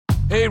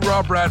Hey,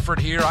 Rob Bradford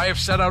here. I have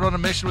set out on a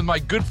mission with my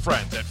good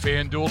friends at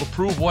FanDuel to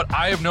prove what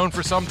I have known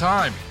for some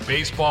time.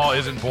 Baseball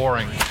isn't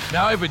boring.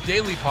 Now I have a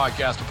daily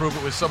podcast to prove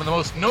it with some of the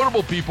most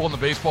notable people in the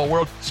baseball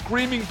world,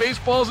 screaming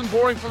baseball isn't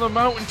boring from the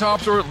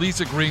mountaintops, or at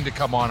least agreeing to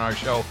come on our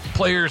show.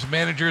 Players,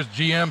 managers,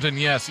 GMs, and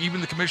yes, even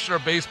the commissioner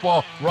of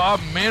baseball, Rob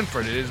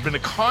Manfred. It has been a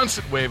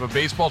constant wave of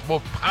baseball's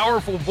most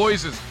powerful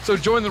voices. So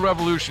join the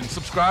revolution.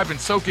 Subscribe and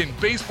soak in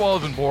Baseball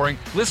Isn't Boring.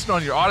 Listen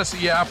on your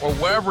Odyssey app or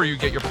wherever you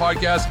get your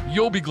podcasts.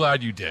 You'll be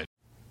glad you did.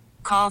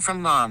 Call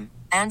from mom.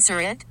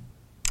 Answer it.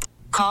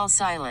 Call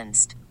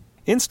silenced.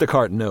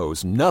 Instacart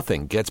knows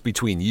nothing gets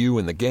between you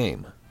and the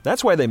game.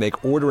 That's why they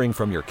make ordering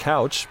from your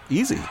couch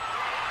easy.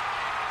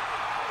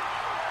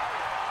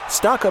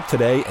 Stock up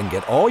today and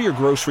get all your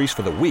groceries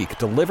for the week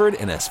delivered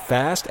in as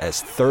fast as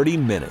 30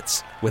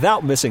 minutes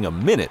without missing a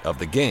minute of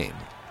the game.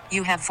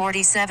 You have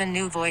 47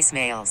 new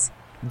voicemails.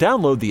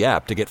 Download the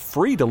app to get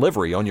free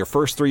delivery on your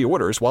first 3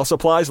 orders while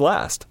supplies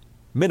last.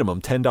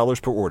 Minimum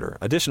 $10 per order.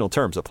 Additional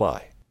terms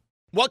apply.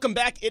 Welcome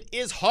back. It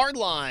is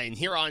Hardline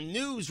here on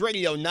News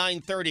Radio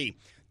 930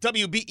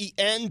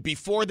 WBEN.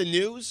 Before the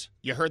news,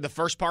 you heard the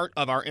first part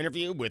of our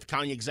interview with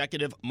County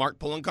Executive Mark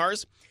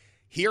Poloncarz.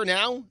 Here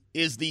now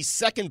is the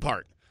second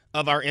part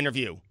of our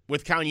interview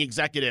with County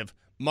Executive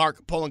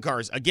Mark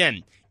Poloncarz.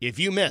 Again, if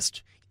you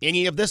missed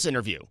any of this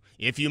interview,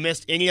 if you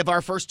missed any of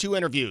our first 2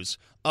 interviews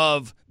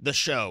of the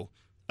show,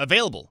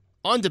 available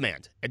on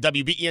demand at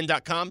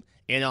WBEN.com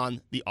and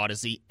on the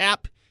Odyssey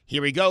app.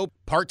 Here we go,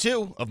 part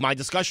 2 of my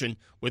discussion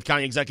with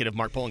County Executive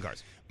Mark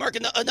Poloncarz. Mark,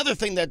 another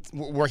thing that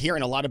we're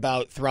hearing a lot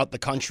about throughout the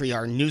country,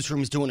 our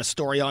newsroom's doing a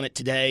story on it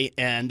today,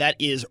 and that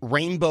is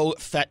rainbow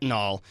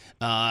fentanyl.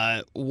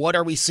 What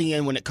are we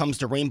seeing when it comes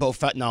to rainbow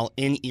fentanyl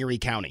in Erie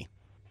County?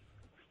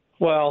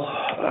 Well,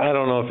 I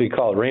don't know if you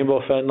call it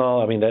rainbow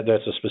fentanyl. I mean,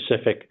 that's a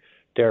specific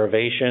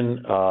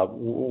derivation.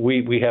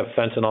 We have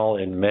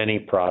fentanyl in many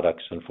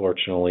products,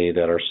 unfortunately,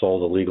 that are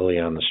sold illegally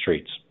on the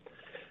streets.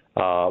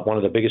 One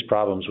of the biggest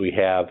problems we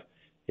have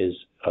is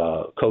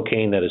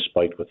cocaine that is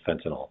spiked with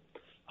fentanyl.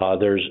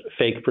 There's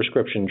fake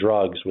prescription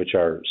drugs which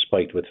are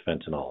spiked with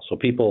fentanyl. So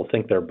people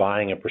think they're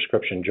buying a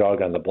prescription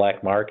drug on the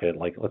black market,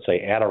 like let's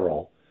say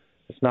Adderall.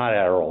 It's not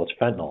Adderall, it's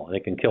fentanyl, and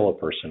it can kill a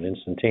person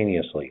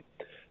instantaneously.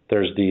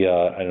 There's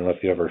I don't know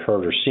if you ever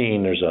heard or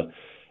seen, there's a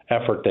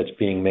effort that's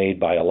being made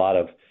by a lot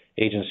of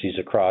agencies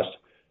across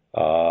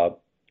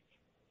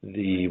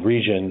the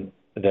region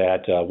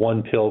that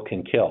one pill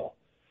can kill.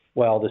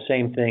 Well, the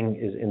same thing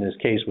is in this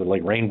case with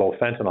like rainbow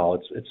fentanyl.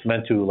 It's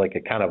meant to like a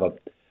kind of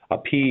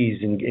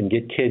appease and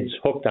get kids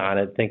hooked on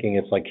it, thinking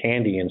it's like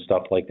candy and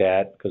stuff like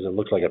that because it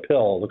looks like a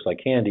pill, it looks like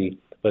candy,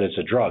 but it's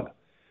a drug.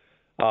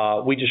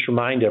 We just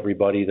remind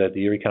everybody that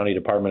the Erie County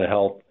Department of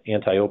Health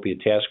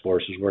Anti-Opiate Task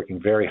Force is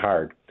working very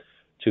hard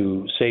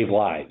to save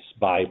lives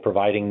by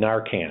providing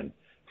Narcan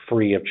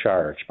free of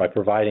charge, by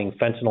providing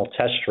fentanyl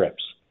test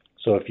strips.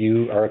 So if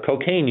you are a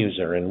cocaine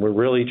user, and we're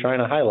really trying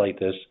to highlight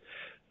this,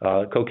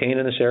 cocaine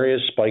in this area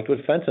is spiked with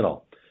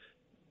fentanyl.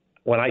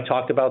 When I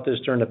talked about this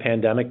during the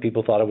pandemic,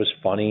 people thought it was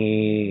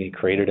funny,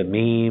 created a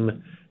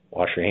meme,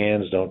 wash your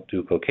hands, don't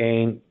do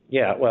cocaine.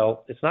 Yeah,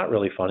 well, it's not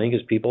really funny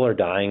because people are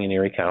dying in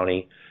Erie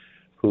County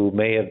who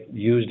may have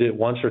used it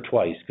once or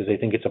twice because they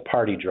think it's a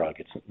party drug.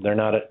 They're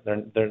not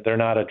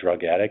a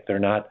drug addict. They're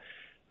not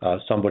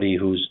somebody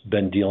who's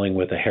been dealing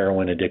with a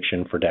heroin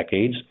addiction for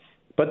decades,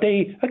 but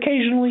they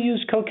occasionally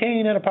use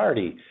cocaine at a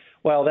party.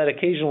 Well, that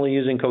occasionally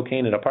using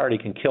cocaine at a party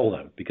can kill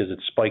them because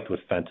it's spiked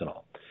with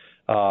fentanyl.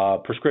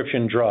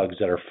 Prescription drugs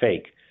that are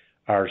fake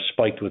are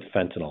spiked with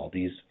fentanyl.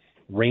 These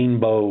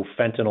rainbow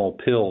fentanyl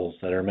pills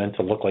that are meant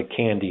to look like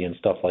candy and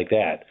stuff like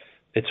that,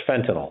 it's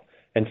fentanyl.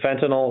 And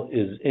fentanyl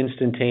is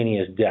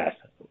instantaneous death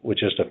with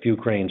just a few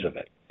grains of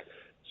it.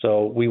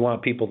 So we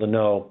want people to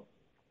know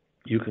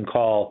you can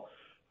call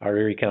our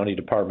Erie County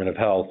Department of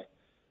Health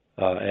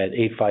at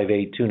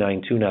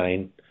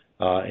 858-2929,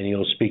 and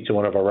you'll speak to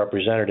one of our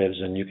representatives,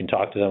 and you can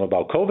talk to them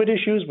about COVID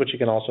issues, but you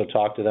can also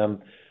talk to them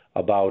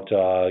about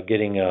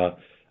getting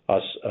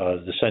us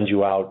to send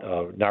you out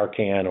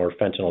Narcan or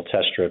fentanyl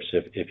test strips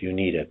if you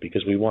need it,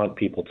 because we want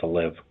people to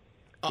live.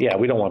 Yeah,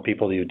 we don't want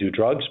people to do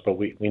drugs, but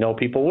we know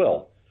people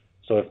will.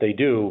 So if they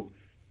do,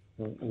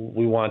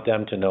 we want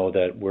them to know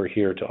that we're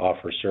here to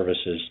offer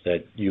services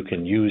that you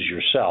can use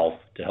yourself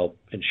to help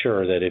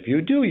ensure that if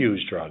you do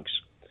use drugs,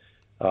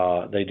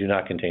 they do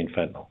not contain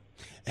fentanyl.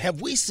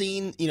 Have we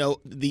seen,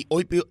 the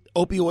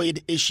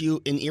opioid issue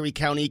in Erie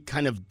County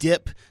kind of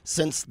dip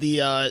since the,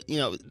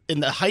 in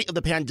the height of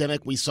the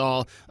pandemic, we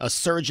saw a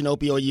surge in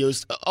opioid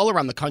use all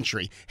around the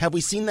country. Have we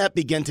seen that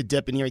begin to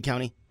dip in Erie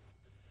County?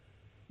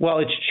 Well,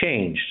 it's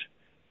changed.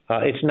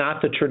 It's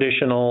not the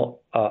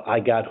traditional, I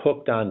got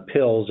hooked on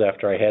pills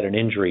after I had an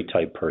injury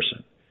type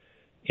person.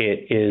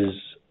 It is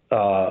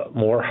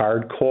more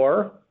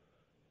hardcore,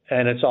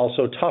 and it's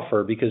also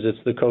tougher because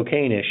it's the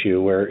cocaine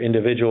issue where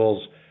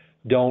individuals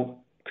don't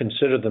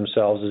consider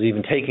themselves as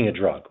even taking a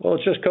drug. Well,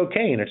 it's just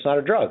cocaine. It's not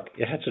a drug.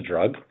 Yeah, it's a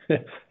drug.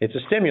 It's a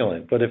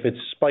stimulant. But if it's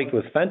spiked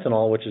with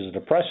fentanyl, which is a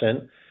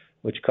depressant,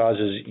 which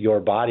causes your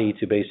body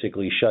to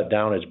basically shut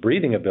down its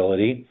breathing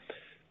ability,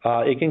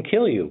 it can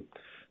kill you.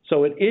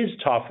 So it is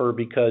tougher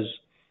because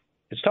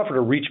it's tougher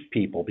to reach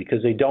people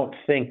because they don't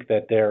think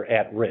that they're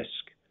at risk.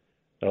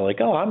 They're like,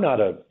 oh, I'm not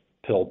a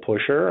pill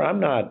pusher. I'm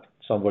not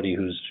somebody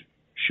who's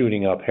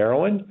shooting up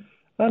heroin.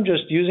 I'm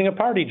just using a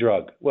party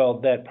drug. Well,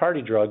 that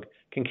party drug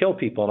can kill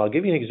people, and I'll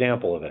give you an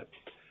example of it.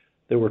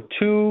 There were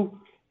two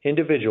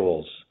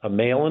individuals, a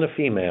male and a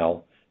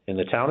female, in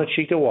the town of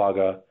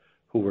Cheektowaga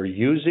who were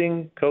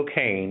using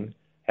cocaine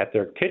at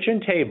their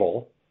kitchen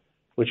table,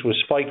 which was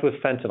spiked with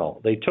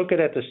fentanyl. They took it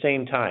at the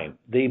same time.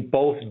 They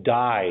both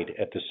died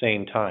at the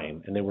same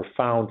time, and they were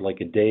found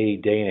like a day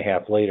and a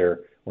half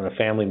later when a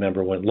family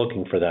member went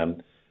looking for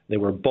them. They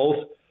were both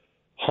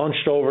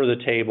hunched over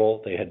the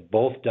table. They had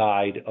both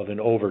died of an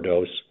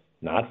overdose,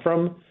 not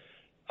from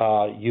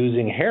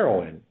using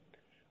heroin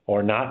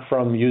or not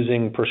from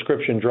using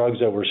prescription drugs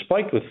that were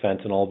spiked with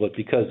fentanyl, but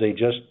because they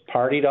just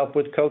partied up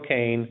with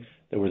cocaine.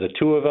 There were the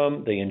two of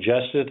them. They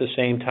ingested at the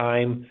same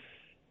time,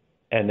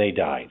 and they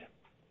died.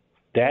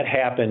 That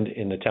happened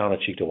in the town of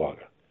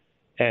Cheektowaga.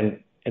 And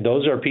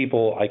those are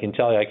people, I can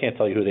tell you, I can't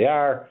tell you who they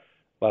are,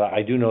 but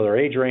I do know their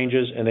age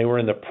ranges, and they were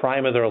in the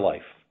prime of their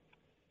life.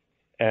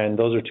 And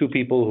those are two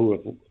people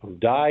who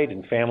died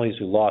and families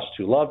who lost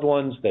two loved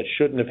ones that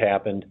shouldn't have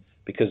happened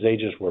because they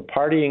just were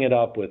partying it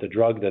up with a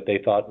drug that they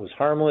thought was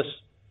harmless,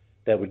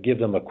 that would give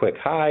them a quick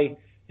high.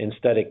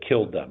 Instead, it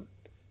killed them.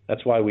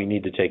 That's why we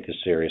need to take this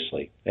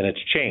seriously. And it's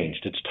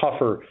changed. It's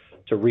tougher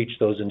to reach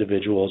those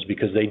individuals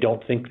because they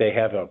don't think they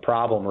have a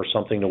problem or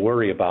something to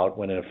worry about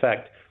when, in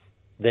effect,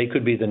 they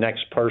could be the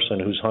next person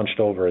who's hunched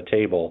over a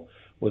table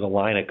with a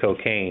line of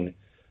cocaine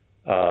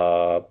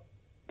that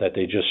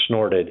they just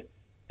snorted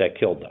that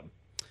killed them.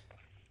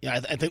 Yeah,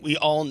 I think we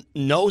all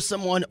know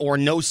someone or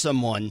know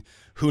someone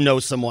who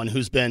knows someone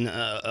who's been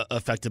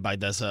affected by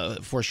this,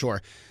 for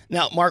sure.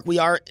 Now, Mark, we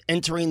are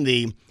entering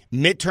the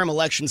midterm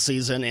election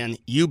season, and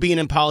you being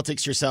in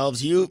politics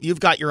yourselves, you've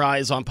got your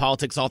eyes on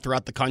politics all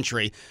throughout the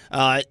country.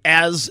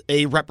 As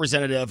a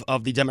representative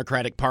of the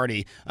Democratic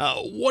Party,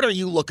 what are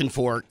you looking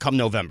for come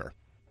November?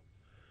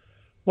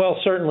 Well,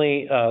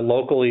 certainly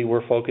locally,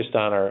 we're focused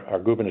on our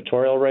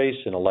gubernatorial race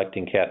and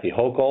electing Kathy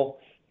Hochul.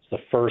 It's the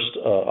first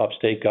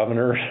upstate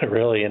governor,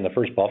 really, and the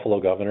first Buffalo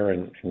governor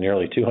in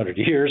nearly 200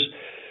 years.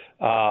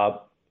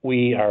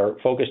 We are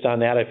focused on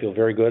that. I feel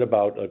very good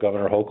about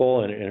Governor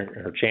Hochul and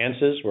her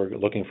chances. We're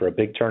looking for a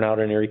big turnout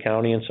in Erie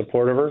County in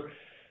support of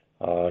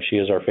her. She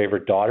is our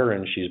favorite daughter,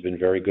 and she's been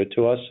very good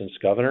to us since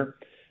governor.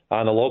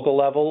 On the local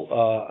level,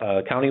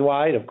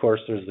 countywide, of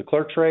course, there's the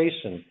clerk's race,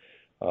 and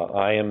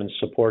I am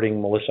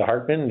supporting Melissa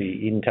Hartman,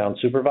 the Edentown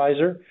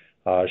supervisor.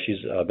 She's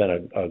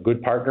been a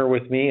good partner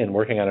with me and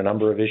working on a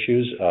number of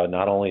issues,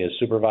 not only as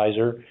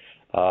supervisor,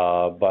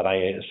 but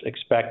I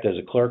expect as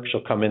a clerk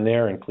she'll come in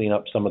there and clean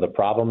up some of the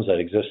problems that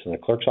exist in the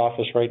clerk's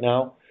office right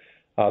now.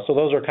 So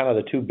those are kind of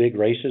the two big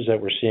races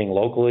that we're seeing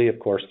locally. Of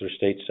course, there's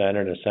state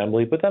senate and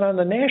assembly. But then on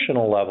the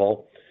national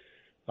level,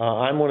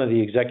 I'm one of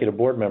the executive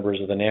board members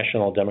of the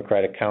National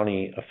Democratic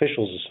County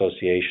Officials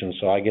Association,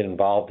 so I get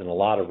involved in a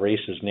lot of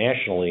races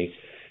nationally.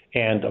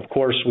 And, of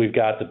course, we've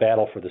got the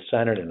battle for the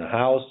Senate and the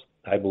House.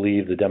 I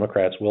believe the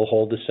Democrats will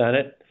hold the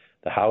Senate.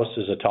 The House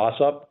is a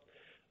toss-up.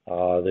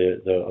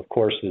 Of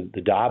course,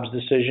 the Dobbs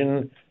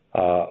decision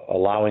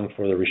allowing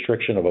for the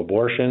restriction of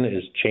abortion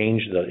has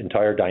changed the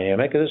entire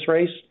dynamic of this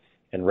race,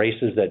 and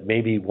races that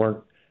maybe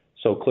weren't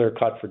so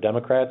clear-cut for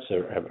Democrats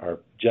are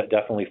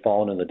definitely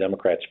fallen in the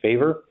Democrats'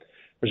 favor.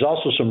 There's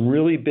also some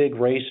really big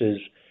races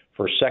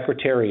for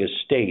Secretary of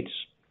States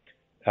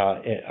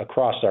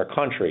across our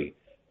country.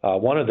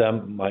 One of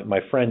them, my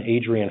friend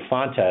Adrian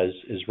Fontes,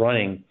 is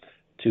running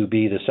to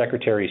be the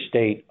Secretary of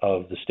State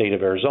of the state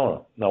of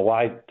Arizona. Now,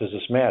 why does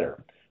this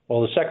matter?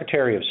 Well, the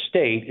Secretary of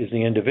State is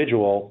the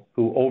individual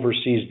who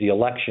oversees the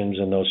elections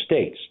in those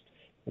states.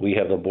 We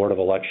have the Board of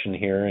Election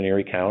here in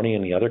Erie County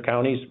and the other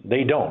counties.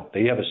 They don't.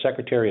 They have a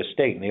Secretary of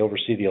State, and they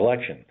oversee the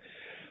election.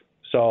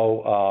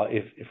 So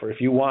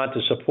if you want to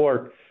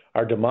support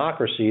our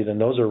democracy, then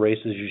those are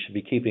races you should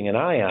be keeping an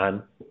eye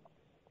on.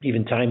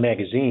 Even Time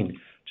Magazine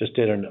just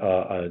did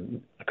a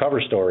cover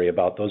story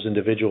about those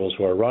individuals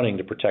who are running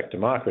to protect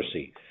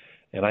democracy.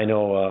 And I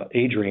know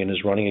Adrian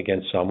is running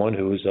against someone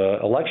who's an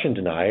election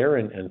denier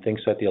and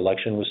thinks that the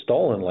election was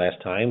stolen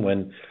last time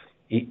when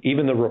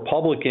even the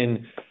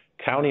Republican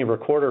county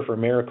recorder for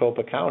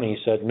Maricopa County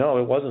said, no,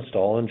 it wasn't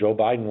stolen. Joe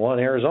Biden won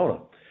Arizona.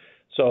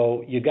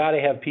 So you got to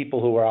have people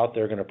who are out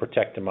there going to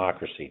protect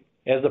democracy.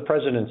 As the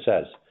president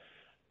says,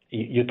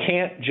 you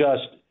can't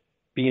just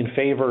be in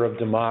favor of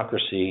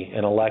democracy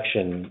in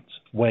elections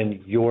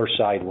when your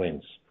side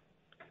wins.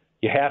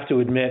 You have to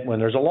admit when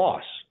there's a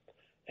loss.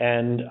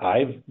 And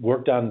I've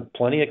worked on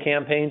plenty of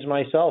campaigns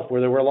myself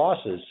where there were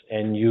losses,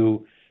 and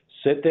you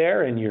sit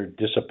there and you're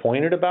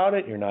disappointed about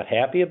it, you're not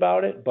happy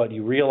about it, but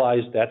you realize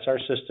that's our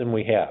system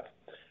we have.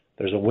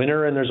 There's a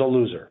winner and there's a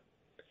loser.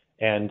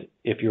 And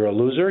if you're a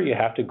loser, you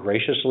have to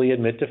graciously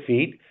admit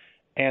defeat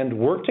and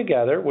work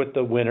together with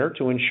the winner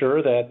to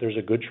ensure that there's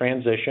a good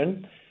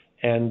transition,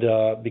 and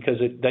because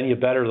then you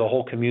better the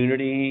whole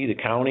community, the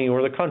county,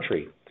 or the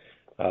country.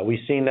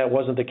 We've seen that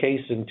wasn't the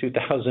case in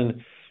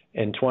 2000.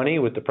 in 20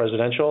 with the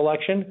presidential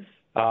election,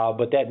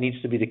 but that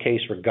needs to be the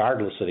case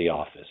regardless of the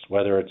office,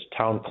 whether it's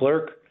town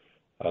clerk,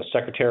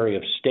 secretary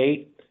of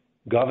state,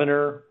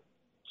 governor,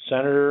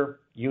 senator,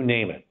 you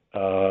name it.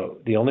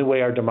 The only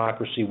way our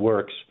democracy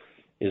works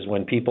is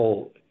when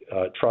people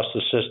trust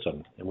the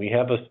system, and we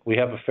have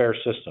a fair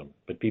system,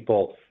 but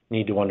people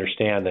need to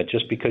understand that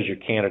just because your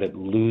candidate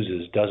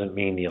loses doesn't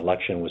mean the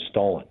election was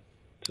stolen.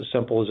 It's as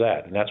simple as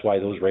that, and that's why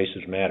those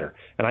races matter.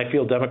 And I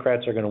feel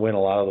Democrats are going to win a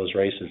lot of those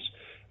races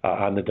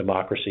on the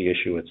democracy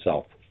issue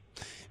itself.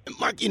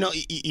 Mark,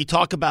 you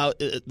talk about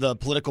the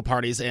political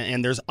parties,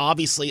 and there's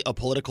obviously a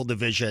political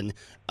division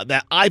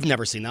that I've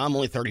never seen. Now, I'm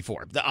only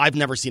 34. That I've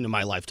never seen in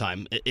my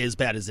lifetime, as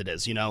bad as it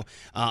is,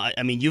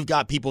 I mean, you've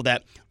got people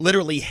that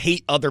literally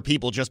hate other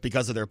people just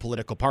because of their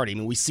political party. I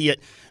mean, we see it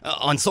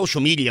on social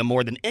media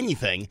more than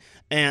anything.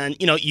 And,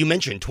 you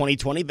mentioned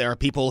 2020. There are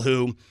people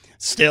who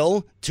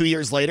still, 2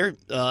 years later,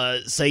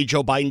 say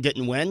Joe Biden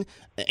didn't win.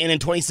 And in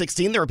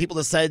 2016, there are people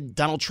that said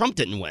Donald Trump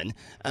didn't win.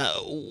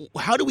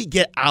 How do we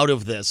get out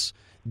of this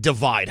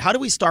divide? How do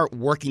we start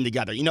working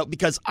together?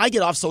 Because I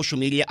get off social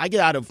media, I get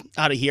out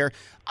of here,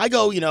 I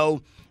go,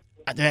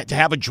 to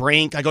have a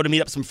drink, I go to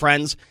meet up some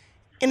friends,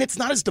 and it's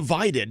not as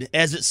divided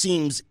as it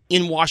seems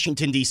in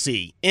Washington,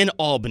 D.C., in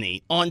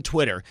Albany, on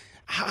Twitter.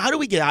 How do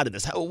we get out of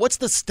this? What's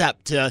the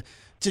step to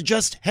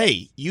just,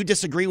 hey, you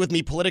disagree with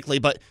me politically,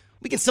 but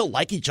we can still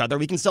like each other,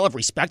 we can still have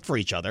respect for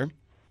each other?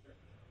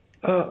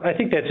 I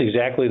think that's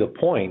exactly the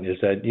point, is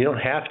that you don't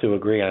have to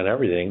agree on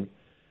everything.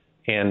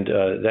 And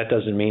that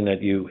doesn't mean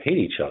that you hate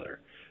each other.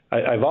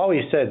 I've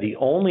always said the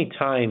only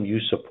time you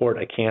support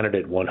a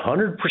candidate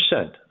 100%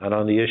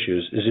 on the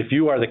issues is if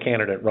you are the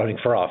candidate running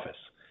for office.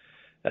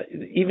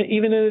 Even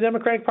in the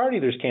Democratic Party,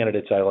 there's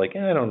candidates I like.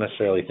 I don't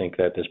necessarily think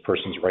that this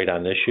person's right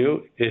on this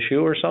issue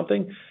or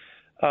something.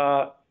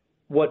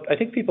 What I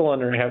think people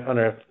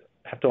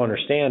have to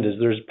understand is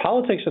there's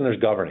politics and there's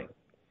governing.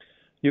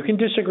 You can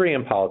disagree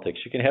in politics.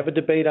 You can have a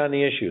debate on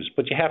the issues,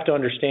 but you have to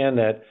understand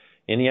that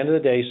in the end of the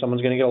day,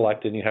 someone's going to get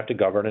elected, and you have to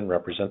govern and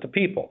represent the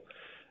people.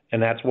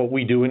 And that's what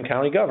we do in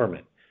county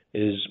government,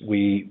 is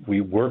we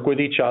work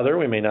with each other.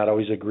 We may not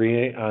always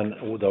agree on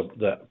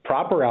the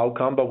proper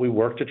outcome, but we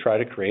work to try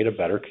to create a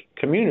better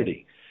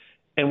community.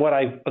 And what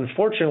I've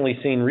unfortunately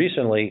seen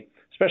recently,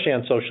 especially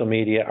on social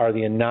media, are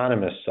the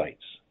anonymous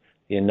sites,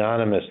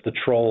 the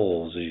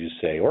trolls, as you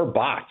say, or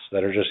bots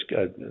that are just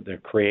they're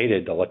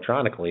created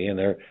electronically, and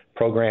they're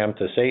programmed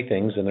to say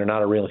things, and they're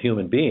not a real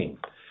human being.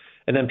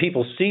 And then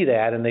people see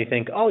that and they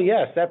think, oh,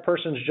 yes, that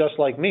person's just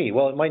like me.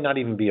 Well, it might not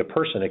even be a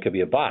person. It could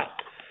be a bot.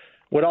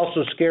 What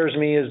also scares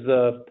me is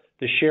the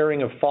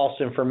sharing of false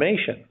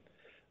information,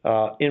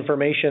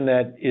 information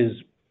that is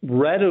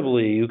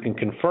readily, you can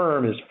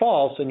confirm is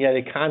false, and yet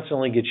it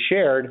constantly gets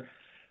shared.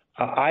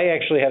 I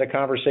actually had a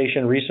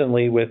conversation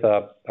recently with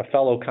a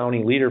fellow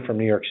county leader from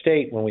New York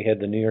State when we had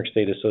the New York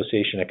State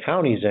Association of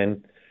Counties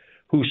in,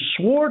 who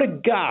swore to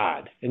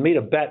God and made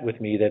a bet with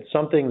me that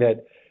something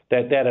that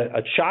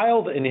a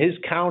child in his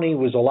county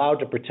was allowed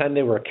to pretend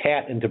they were a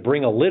cat and to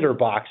bring a litter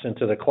box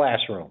into the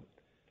classroom.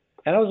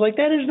 And I was like,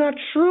 that is not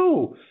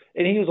true.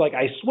 And he was like,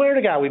 I swear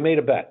to God, we made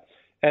a bet.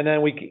 And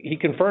then he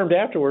confirmed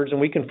afterwards, and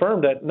we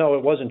confirmed that, no,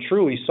 it wasn't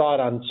true. He saw it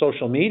on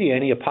social media,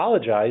 and he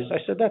apologized.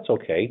 I said, that's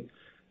okay.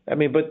 I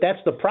mean, but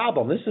that's the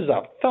problem. This is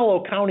a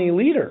fellow county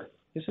leader.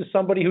 This is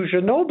somebody who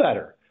should know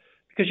better,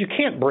 because you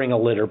can't bring a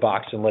litter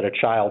box and let a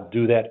child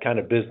do that kind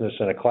of business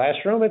in a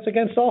classroom. It's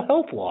against all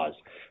health laws.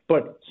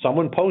 But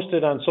someone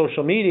posted on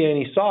social media, and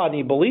he saw it, and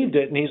he believed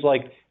it, and he's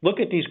like, look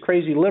at these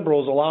crazy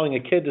liberals allowing a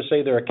kid to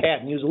say they're a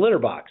cat and use a litter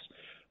box.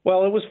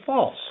 Well, it was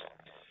false.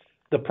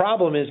 The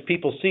problem is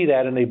people see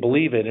that and they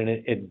believe it, and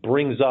it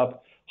brings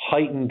up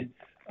heightened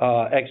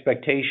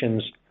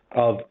expectations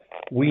of,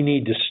 we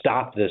need to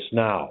stop this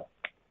now.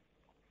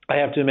 I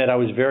have to admit, I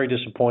was very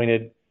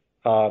disappointed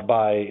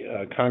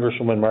by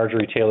Congresswoman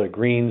Marjorie Taylor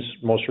Greene's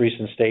most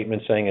recent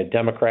statement saying that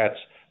Democrats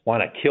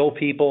want to kill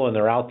people and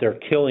they're out there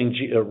killing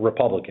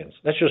Republicans.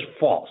 That's just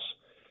false.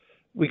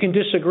 We can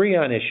disagree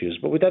on issues,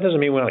 but that doesn't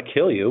mean we want to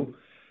kill you.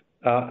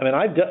 I mean,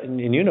 I've done,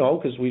 and you know,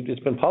 because it's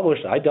been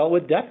published, I dealt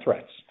with death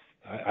threats.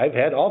 I've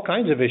had all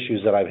kinds of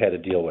issues that I've had to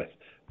deal with.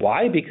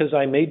 Why? Because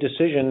I made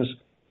decisions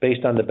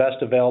based on the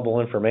best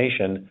available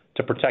information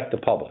to protect the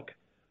public.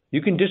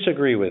 You can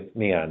disagree with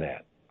me on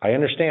that. I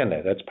understand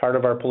that. That's part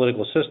of our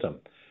political system.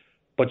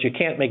 But you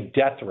can't make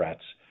death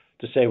threats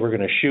to say we're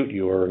going to shoot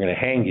you or we're going to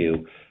hang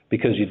you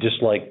because you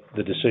dislike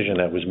the decision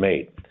that was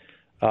made.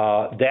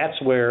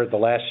 That's where the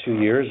last few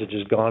years it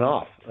just gone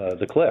off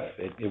the cliff.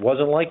 It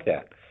wasn't like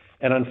that.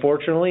 And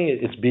unfortunately,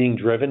 it's being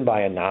driven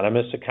by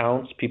anonymous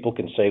accounts. People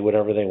can say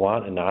whatever they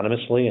want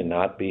anonymously and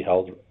not be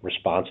held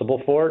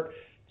responsible for it.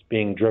 It's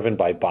being driven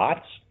by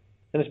bots,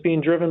 and it's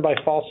being driven by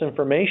false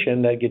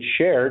information that gets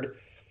shared.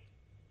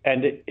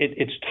 And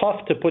it's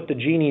tough to put the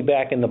genie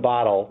back in the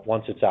bottle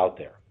once it's out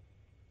there.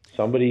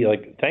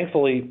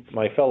 Thankfully,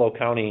 my fellow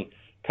county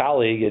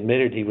colleague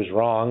admitted he was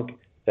wrong,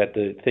 that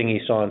the thing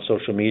he saw on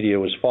social media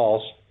was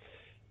false,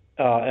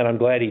 and I'm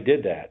glad he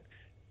did that.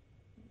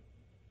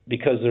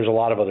 because there's a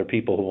lot of other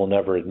people who will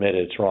never admit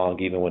it's wrong,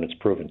 even when it's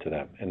proven to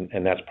them.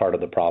 And that's part of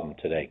the problem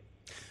today.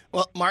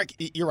 Well, Mark,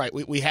 you're right.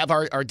 We have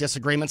our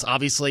disagreements.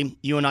 Obviously,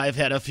 you and I have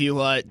had a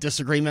few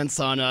disagreements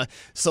on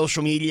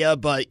social media,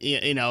 but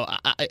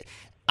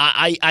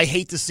I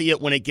hate to see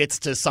it when it gets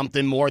to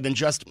something more than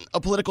just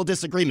a political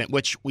disagreement,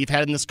 which we've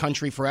had in this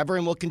country forever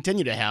and will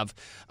continue to have.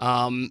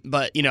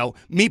 But,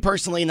 me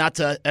personally, not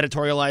to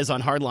editorialize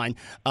on Hardline,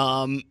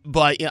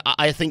 but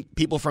I think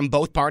people from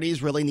both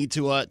parties really need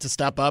to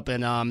step up,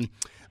 and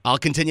I'll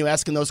continue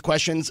asking those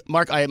questions.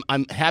 Mark,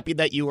 I'm happy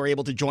that you were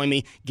able to join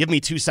me. Give me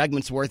 2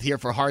 segments worth here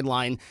for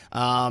Hardline.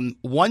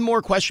 One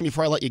more question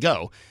before I let you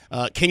go.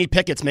 Kenny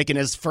Pickett's making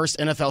his first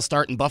NFL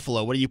start in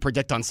Buffalo. What do you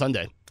predict on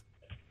Sunday?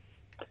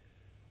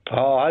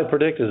 Oh, I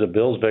predict is a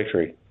Bills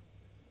victory.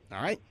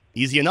 All right.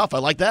 Easy enough. I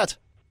like that.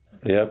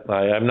 Yep.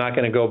 I'm not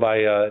going to go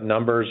by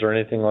numbers or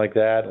anything like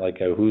that, like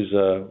who's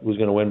going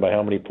to win by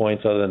how many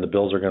points, other than the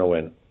Bills are going to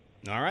win.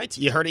 All right.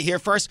 You heard it here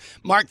first.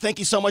 Mark, thank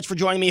you so much for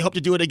joining me. Hope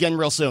to do it again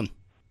real soon.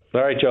 All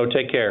right, Joe.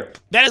 Take care.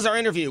 That is our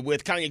interview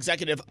with County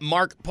Executive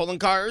Mark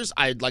Poloncarz.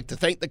 I'd like to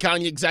thank the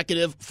County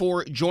Executive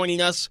for joining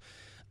us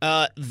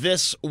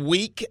this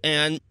week.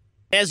 And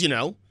as you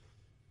know,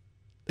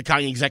 the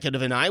County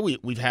Executive and I,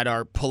 we've had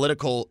our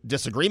political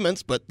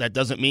disagreements, but that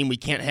doesn't mean we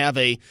can't have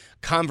a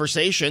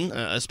conversation,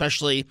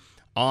 especially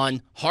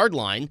on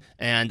Hardline.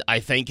 And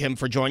I thank him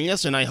for joining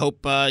us, and I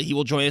hope he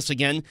will join us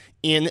again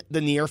in the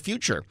near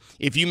future.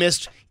 If you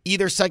missed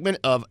either segment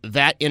of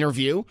that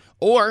interview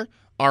or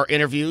our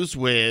interviews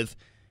with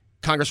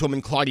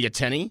Congresswoman Claudia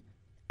Tenney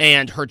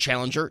and her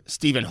challenger,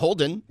 Stephen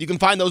Holden, you can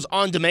find those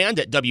on demand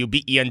at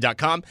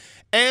WBEN.com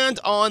and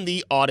on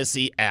the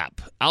Odyssey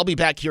app. I'll be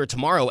back here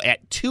tomorrow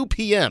at 2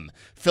 p.m.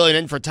 filling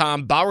in for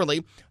Tom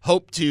Bowerly.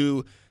 Hope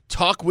to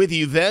talk with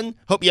you then.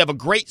 Hope you have a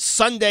great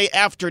Sunday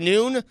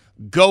afternoon.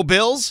 Go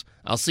Bills.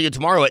 I'll see you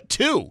tomorrow at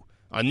 2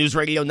 on News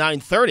Radio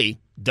 930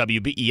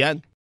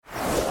 WBEN.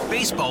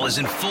 Baseball is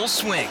in full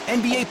swing.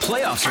 NBA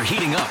playoffs are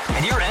heating up,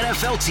 and your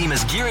NFL team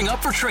is gearing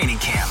up for training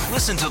camp.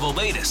 Listen to the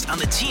latest on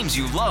the teams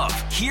you love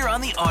here on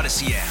the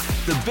Odyssey app.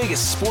 The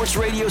biggest sports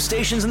radio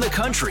stations in the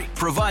country,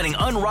 providing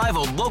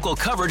unrivaled local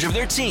coverage of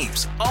their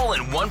teams, all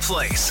in one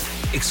place.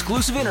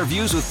 Exclusive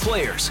interviews with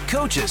players,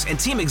 coaches, and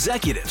team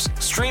executives,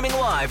 streaming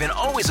live and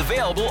always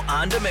available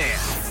on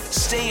demand.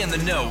 Stay in the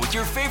know with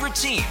your favorite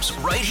teams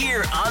right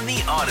here on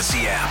the Odyssey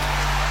app.